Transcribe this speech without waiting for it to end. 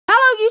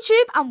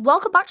YouTube and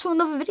welcome back to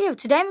another video.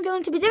 Today I'm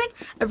going to be doing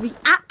a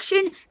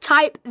reaction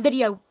type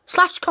video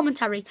 /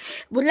 commentary.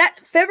 Without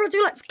further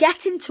ado, let's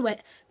get into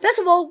it. First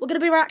of all, we're going to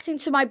be reacting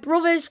to my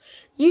brother's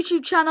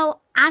YouTube channel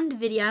and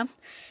video.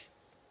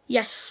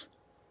 Yes.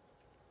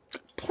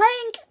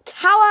 Playing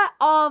Tower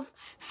of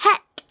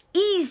Heck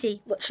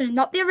Easy, which is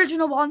not the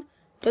original one.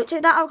 Don't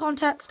take that out of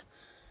context.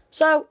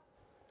 So,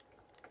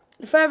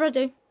 without further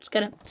ado, let's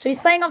get it. So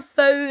he's playing on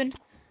phone,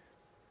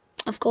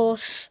 of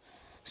course.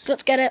 So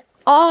let's get it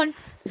on.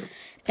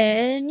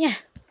 And yeah.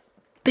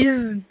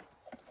 Boom.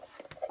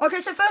 Okay,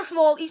 so first of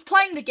all, he's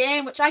playing the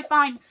game, which I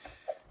find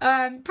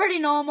pretty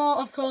normal,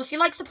 of course. He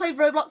likes to play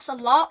Roblox a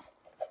lot.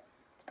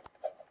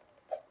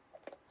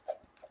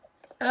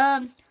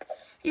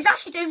 He's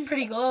actually doing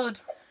pretty good.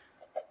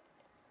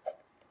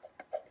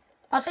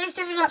 I'd say he's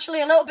doing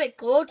actually a little bit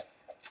good.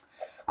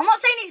 I'm not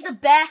saying he's the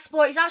best,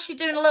 but he's actually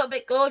doing a little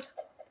bit good.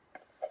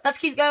 Let's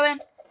keep going.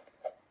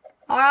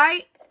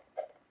 Alright.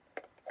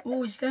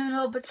 Oh, he's going a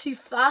little bit too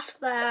fast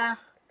there.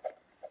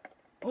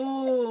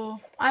 Oh,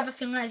 I have a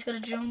feeling that he's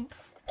going to jump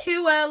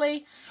too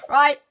early.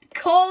 Right,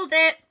 called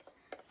it.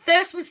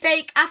 First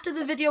mistake. After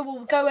the video,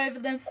 we'll go over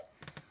them.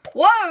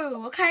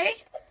 Whoa, okay.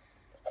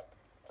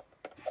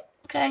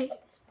 Okay.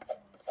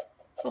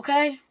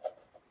 Okay.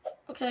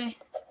 Okay.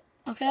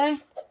 Okay.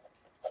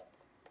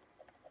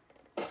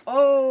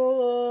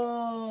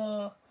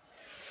 Oh.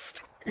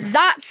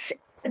 That's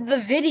the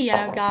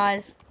video,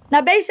 guys.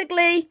 Now,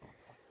 basically,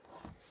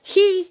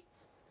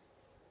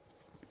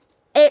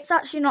 it's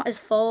actually not his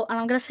fault, and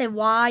I'm going to say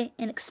why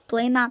and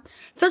explain that.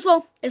 First of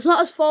all, it's not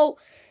his fault.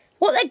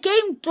 What the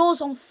game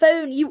does on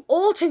phone, you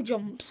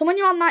auto-jump. So when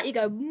you're on that, you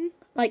go,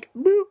 like,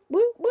 boop,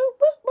 boop, boop,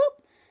 boop, boop.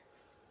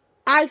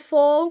 I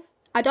fall.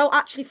 I don't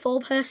actually fall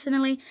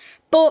personally,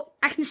 but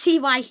I can see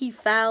why he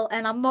fell,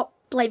 and I'm not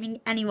blaming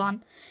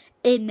anyone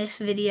in this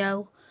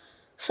video.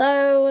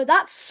 So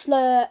that's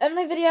the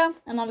only video,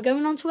 and I'm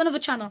going on to another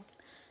channel.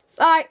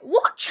 Alright,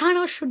 what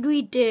channel should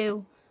we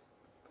do?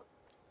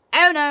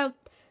 Oh no,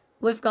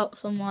 we've got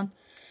someone.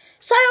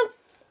 So,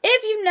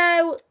 if you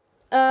know,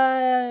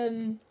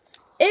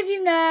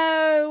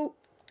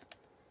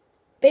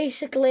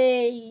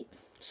 basically,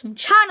 some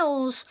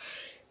channels,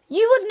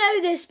 you would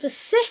know this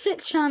specific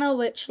channel,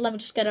 which, let me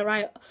just get it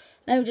right.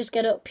 Let me just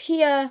get it up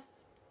here.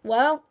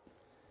 Well,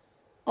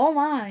 oh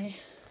my.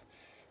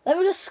 Let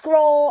me just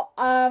scroll.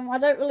 I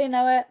don't really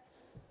know it.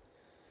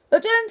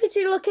 But don't be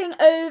looking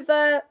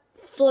over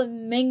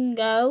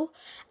Flamingo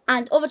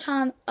and other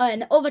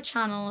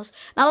channels.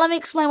 Now let me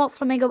explain what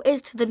Flamingo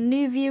is to the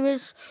new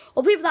viewers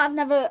or people that have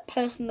never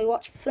personally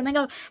watched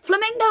Flamingo.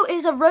 Flamingo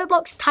is a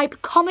Roblox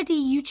type comedy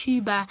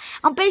YouTuber,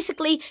 and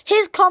basically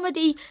his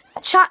comedy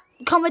what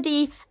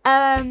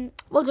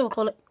do I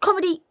call it?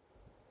 Comedy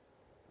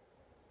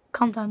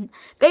content.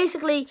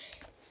 Basically,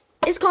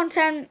 his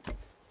content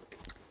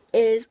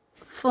is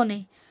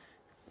funny.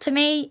 To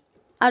me,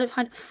 I don't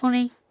find it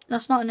funny.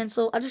 That's not an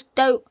insult. I just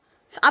don't.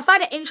 I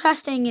find it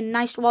interesting and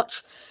nice to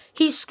watch.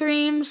 He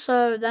screams,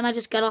 so then I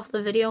just get off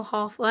the video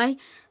halfway.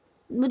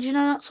 But you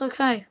know, that's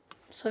okay.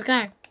 It's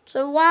okay.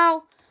 So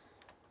while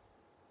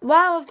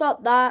I've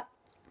got that,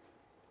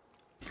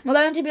 we're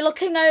going to be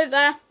looking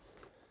over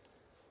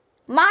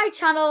my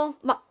channel,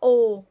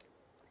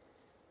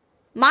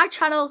 my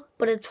channel,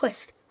 but a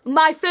twist.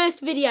 My first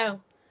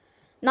video.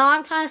 Now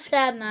I'm kind of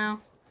scared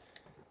now.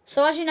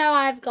 So as you know,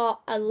 I've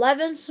got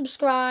 11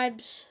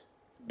 subscribers.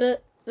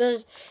 But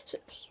there's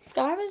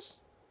subscribers,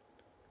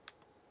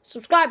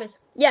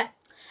 yeah,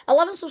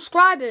 11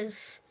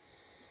 subscribers.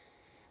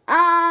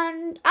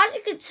 And as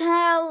you can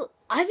tell,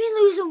 I've been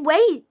losing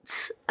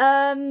weight.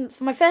 From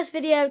my first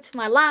video to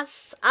my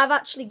last, I've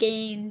actually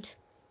gained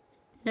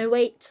no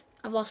weight.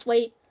 I've lost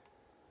weight,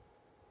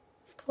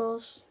 of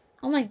course.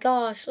 Oh my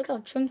gosh, look how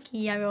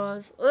chunky I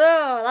was.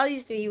 Oh, that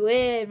used to be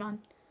weird, man.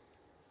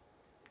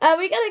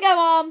 We're gonna go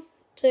on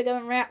to go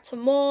and react to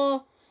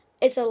more.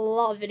 It's a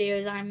lot of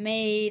videos I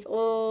made.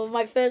 Oh,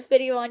 my first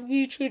video on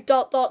YouTube, ...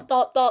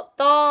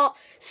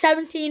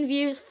 17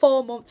 views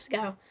 4 months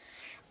ago.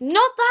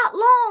 Not that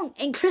long,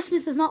 and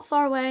Christmas is not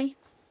far away.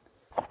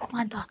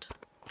 Mind that.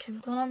 Okay,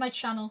 we're going on my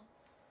channel.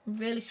 I'm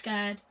really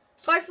scared.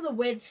 Sorry for the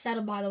weird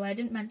setup, by the way. I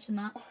didn't mention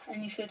that,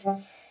 and you should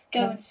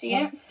go and see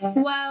it.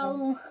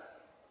 Well,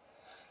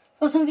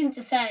 got something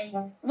to say.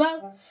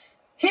 Well,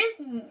 his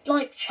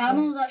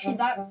channel is actually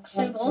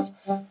so good,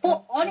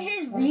 but on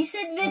his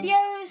recent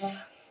videos.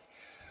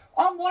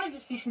 On one of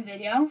his recent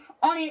videos,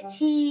 on it,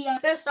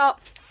 first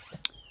up,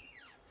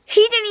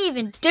 he didn't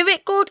even do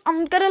it good.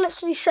 I'm going to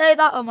literally say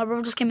that. Oh, my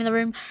brother just came in the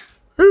room.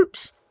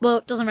 Oops. Well,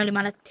 it doesn't really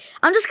matter.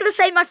 I'm just going to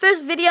say my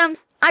first video,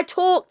 I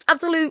talked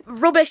absolute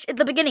rubbish at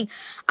the beginning.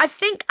 I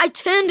think I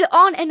turned it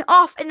on and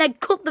off and then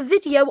cut the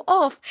video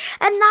off.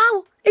 And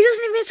now, it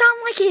doesn't even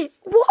sound like it.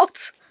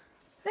 What?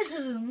 This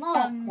is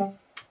not...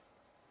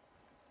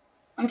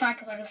 I'm tired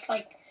because I just,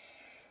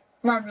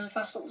 ran really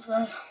fast up the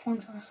stairs.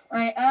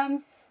 Right,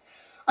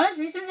 on his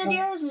recent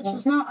videos, which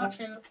was not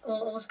actually,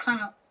 well, it was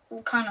kind of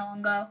long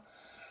ago,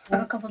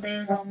 like a couple of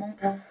days or a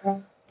month,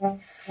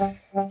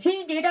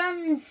 he did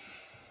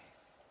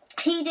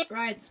He did.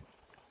 Right.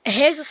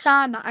 Here's a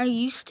sign that I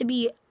used to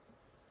be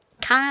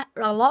a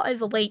lot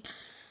overweight.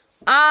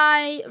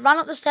 I ran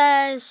up the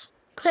stairs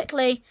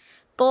quickly,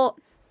 but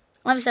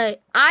let me say,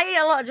 I ate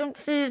a lot of junk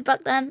food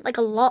back then, like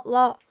a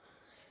lot.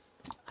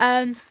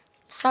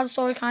 Sad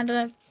story, kind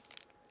of.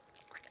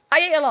 I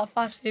ate a lot of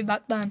fast food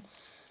back then,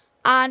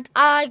 and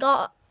I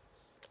got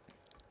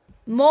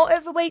more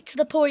overweight to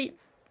the point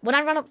when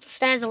I ran up the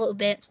stairs a little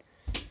bit,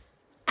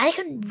 I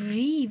couldn't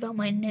breathe out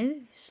my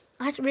nose.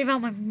 I had to breathe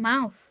out my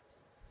mouth.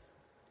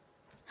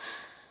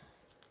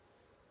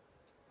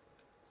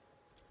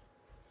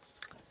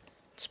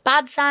 It's a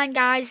bad sign,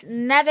 guys.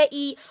 Never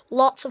eat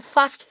lots of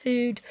fast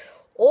food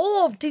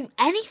or do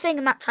anything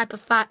in that type of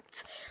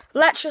fact.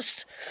 Let's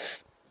just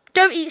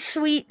don't eat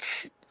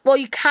sweets. Well,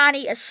 you can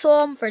eat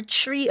some for a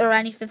treat or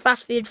anything.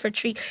 Fast food for a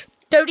treat.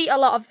 Don't eat a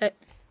lot of it.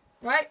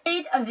 Right? I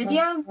made a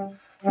video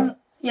from,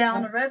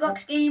 on a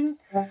Roblox game,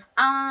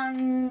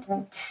 and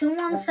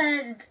someone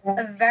said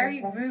a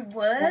very rude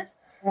word.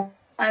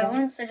 I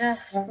wouldn't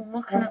suggest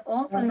looking it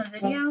up in the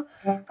video.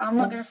 I'm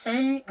not going to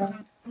say it because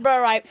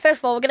Right, first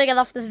of all, we're going to get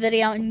off this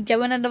video and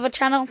go in another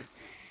channel.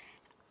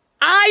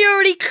 I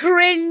already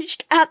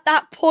cringed at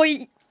that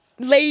point,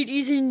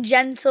 ladies and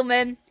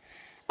gentlemen.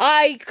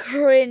 I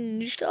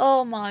cringed.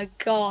 Oh my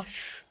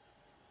gosh.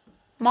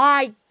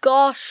 My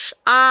gosh,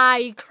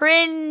 I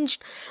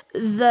cringed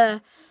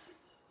the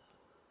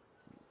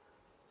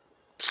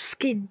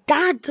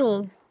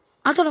skedaddle.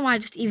 I don't know why I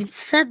just even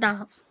said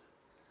that.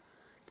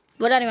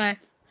 But anyway,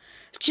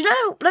 do you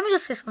know, let me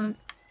just say something.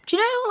 Do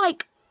you know,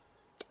 like,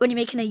 when you're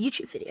making a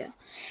YouTube video,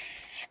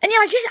 and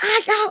you're like,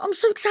 I'm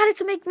so excited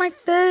to make my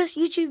first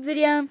YouTube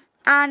video,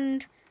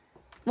 and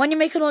when you're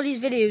making all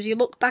these videos, you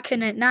look back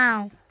in it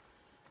now,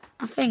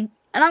 I think,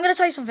 and I'm going to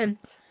tell you something,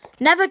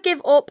 never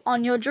give up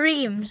on your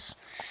dreams.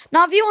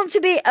 Now, if you want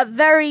to be a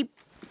very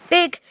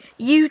big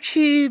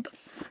YouTube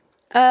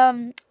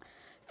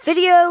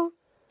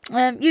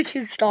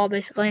YouTube star,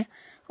 basically,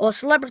 or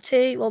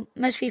celebrity, well,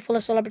 most people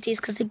are celebrities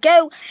because they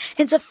go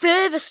into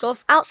further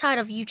stuff outside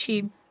of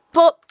YouTube,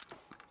 but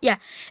yeah,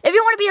 if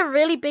you want to be a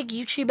really big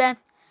YouTuber,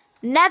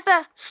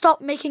 never stop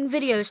making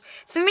videos.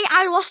 For me,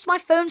 I lost my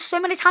phone so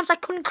many times I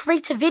couldn't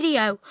create a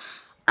video.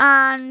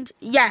 And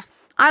yeah,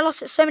 I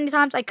lost it so many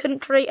times I couldn't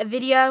create a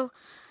video.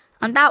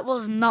 And that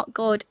was not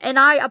good. And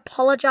I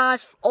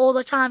apologise for all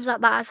the times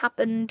that has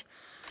happened.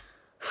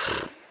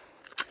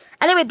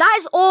 Anyway, that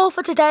is all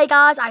for today,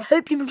 guys. I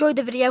hope you enjoyed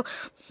the video.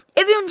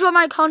 If you enjoy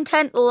my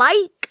content,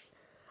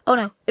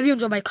 if you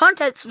enjoy my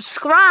content,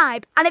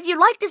 subscribe. And if you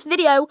like this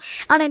video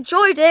and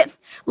enjoyed it,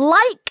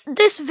 like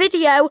this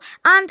video.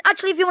 And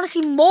actually, if you want to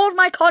see more of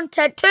my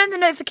content, turn the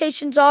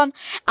notifications on.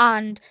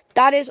 And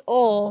that is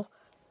all.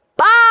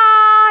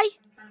 Bye!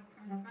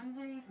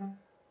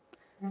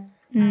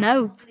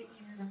 No.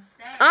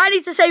 I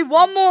need to say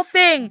one more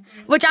thing,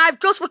 which I've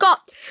just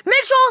forgot.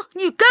 Make sure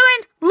you go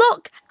and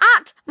look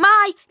at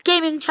my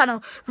gaming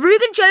channel,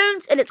 Ruben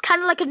Jones, and it's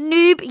kind of like a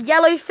noob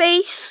yellow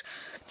face.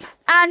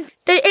 And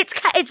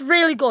it's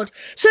really good.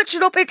 Search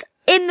it up. It's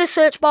in the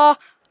search bar.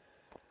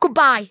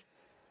 Goodbye.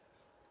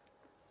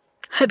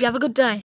 Hope you have a good day.